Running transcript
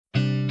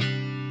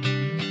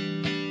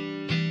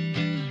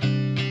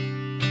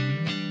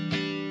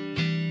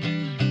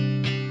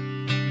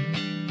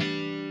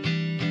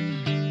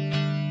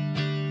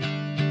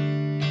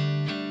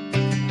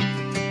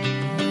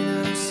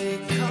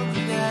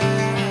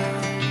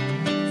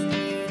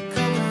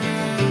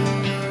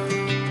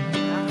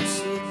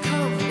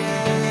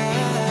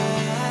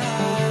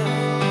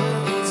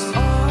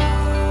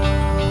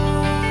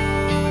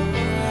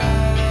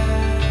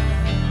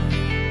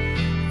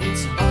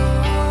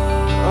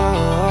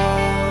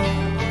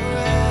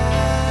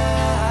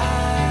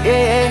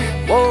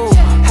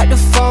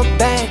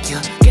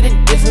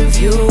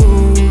view.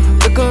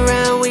 Look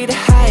around, we the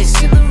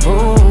highest in the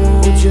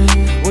room.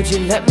 Would you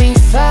let me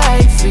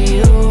fight for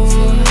you?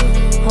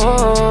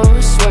 Oh,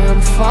 I swear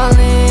I'm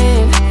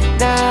falling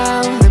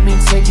now. Let me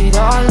take it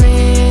all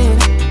in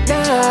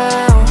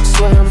now. I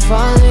swear I'm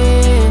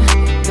falling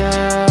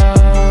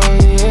now,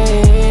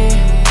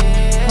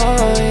 yeah.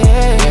 Oh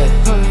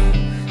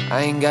yeah.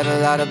 I ain't got a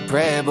lot of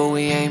bread, but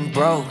we ain't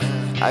broke.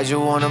 I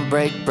just wanna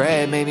break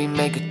bread, maybe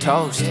make a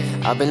toast.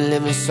 I've been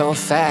living so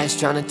fast,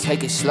 tryna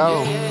take it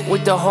slow.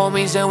 With the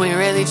homies and we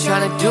really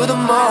tryna do the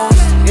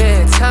most.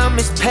 Yeah, time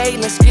is paid,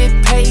 let's get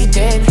paid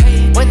then.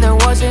 When there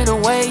wasn't a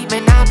way,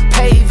 man, I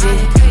paved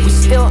it. We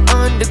still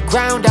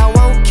underground, I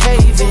won't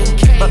cave in.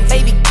 My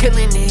baby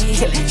killing it,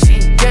 she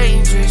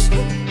dangerous.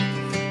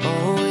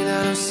 Oh, and I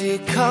don't see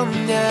it come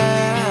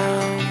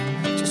down.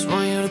 Just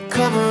want you to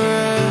come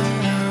around.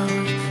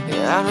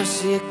 Yeah, I don't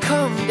see it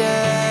come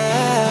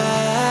down.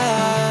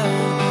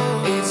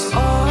 It's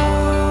alright.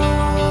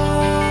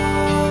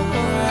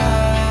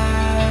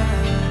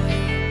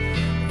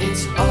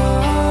 It's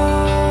alright.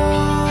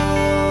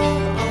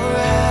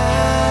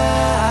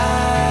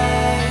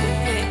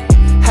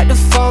 Had to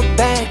fall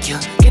back, yeah,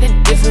 get a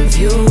different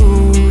view.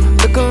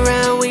 Look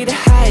around, we the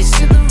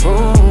highest in the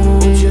room.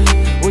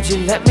 Would you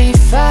let me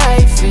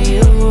fight for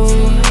you?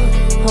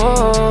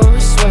 Oh, I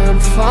swear I'm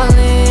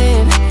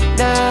falling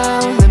now.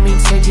 Let me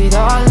take it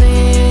all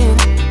in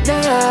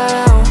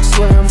now. I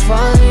swear I'm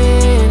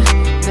falling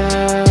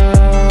now,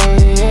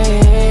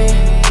 yeah.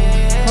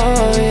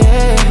 Oh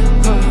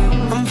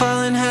yeah. I'm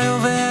falling head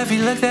over every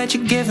look that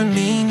you're giving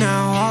me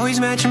now. Always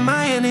matching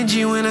my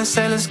energy when I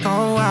say let's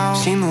go out.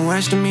 Seen the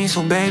worst of me,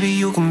 so baby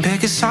you can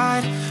pick a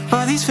side.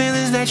 All these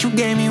feelings that you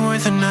gave me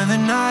worth another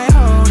night.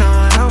 Hold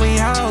on, tell me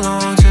how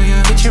long till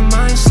you get your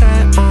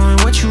mindset on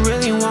what you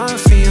really want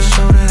for your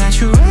shoulder that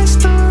you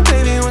rest on.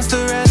 Baby, what's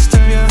the rest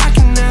of you? I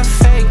can never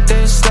fake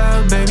this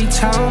love, baby,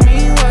 tell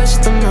me what's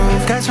the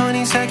move. Got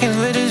 20 seconds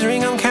with this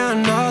ring, I'm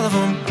counting all of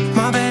them.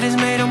 My bed is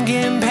made, I'm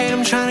getting paid,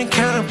 I'm trying to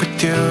count up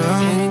with you.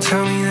 And you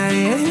tell me that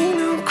it ain't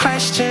no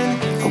question.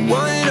 I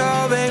want it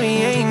all,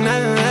 baby, ain't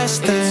nothing less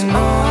than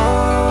all.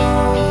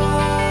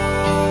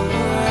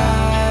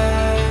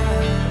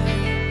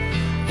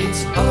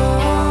 It's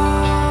alright.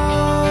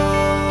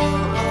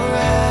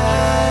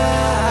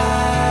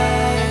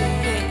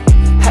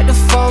 Had to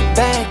fall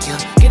back, yeah,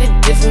 get a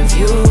different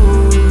view.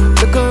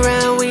 Look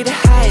around, we the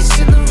highest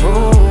in the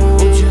room.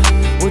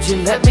 Would you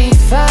let me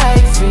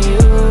fight for you?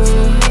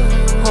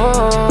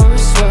 Oh, I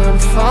swear I'm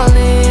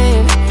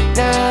falling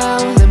now.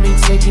 Let me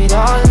take it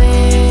all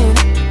in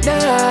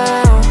now.